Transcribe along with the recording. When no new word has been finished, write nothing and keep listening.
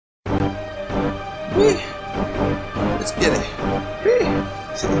Let's get it.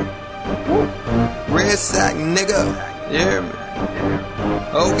 Red sock, nigga. You hear me?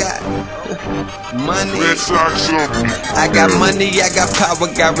 Oh God. Money. Red socks up. I got money, I got power,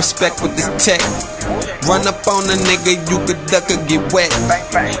 got respect with this tech. Run up on a nigga, you could duck or get wet.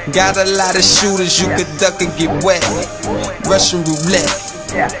 Got a lot of shooters, you could duck or get wet. Russian roulette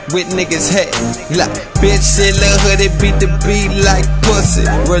with niggas' head. Like, bitch in the hood, it beat the beat like pussy.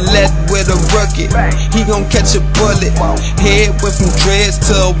 Roulette with a rookie, he gon' catch a bullet. Head went from dreads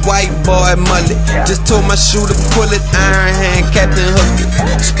to a white boy mullet. Just told my shooter pull it, iron hand, Captain Hook it.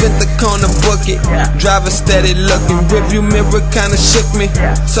 Spent the corner, book it. Driver steady looking, rearview mirror kinda shook me.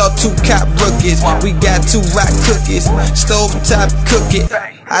 Saw two cop rookies, we got two rock cookies. Stove top cook it.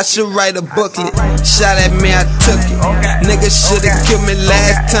 I should write a booklet. Shot at me, I took it. Nigga shoulda killed me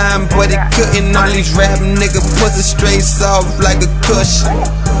last time, but he couldn't. All these rap nigga pussy straight soft like a cushion.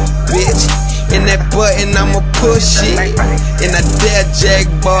 Bitch, in that button I'ma push it. And I dare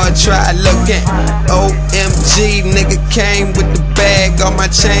Jack Bar try looking. OMG, nigga came with the bag. All my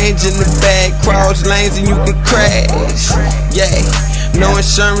change in the bag. Cross lanes and you can crash. Yeah. No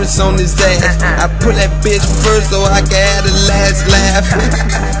insurance on his ass. I put that bitch first so I can have the last laugh.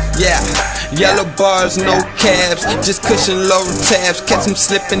 Yeah, yellow bars, no cabs, just cushion lower tabs. Catch him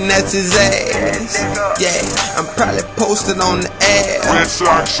slipping, that's his ass. Yeah, I'm probably posted on the ass Red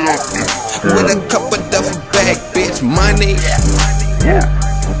socks up. with a couple duffel bag, bitch. Money. Yeah.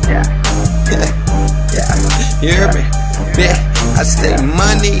 You hear me? Yeah, I say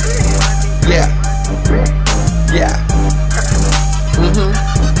money. Yeah.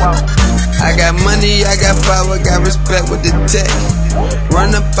 I got money, I got power, got respect with the tech.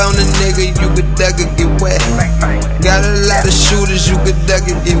 Run up on a nigga, you could duck or get wet. Got a lot of shooters, you could duck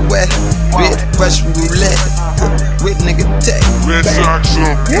or get wet. Bitch, fresh roulette with nigga tech. Red socks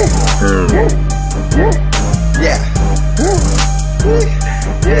up. Yeah.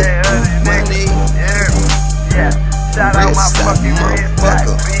 Money. Shout out my fucking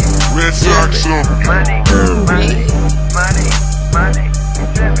motherfucker. Red socks up. Money.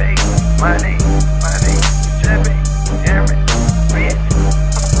 Trippy, money, Trippy, hear me, bitch.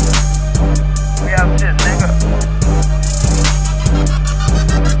 We out shit, nigga.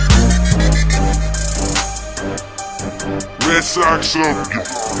 Red socks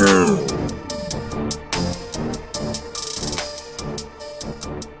up.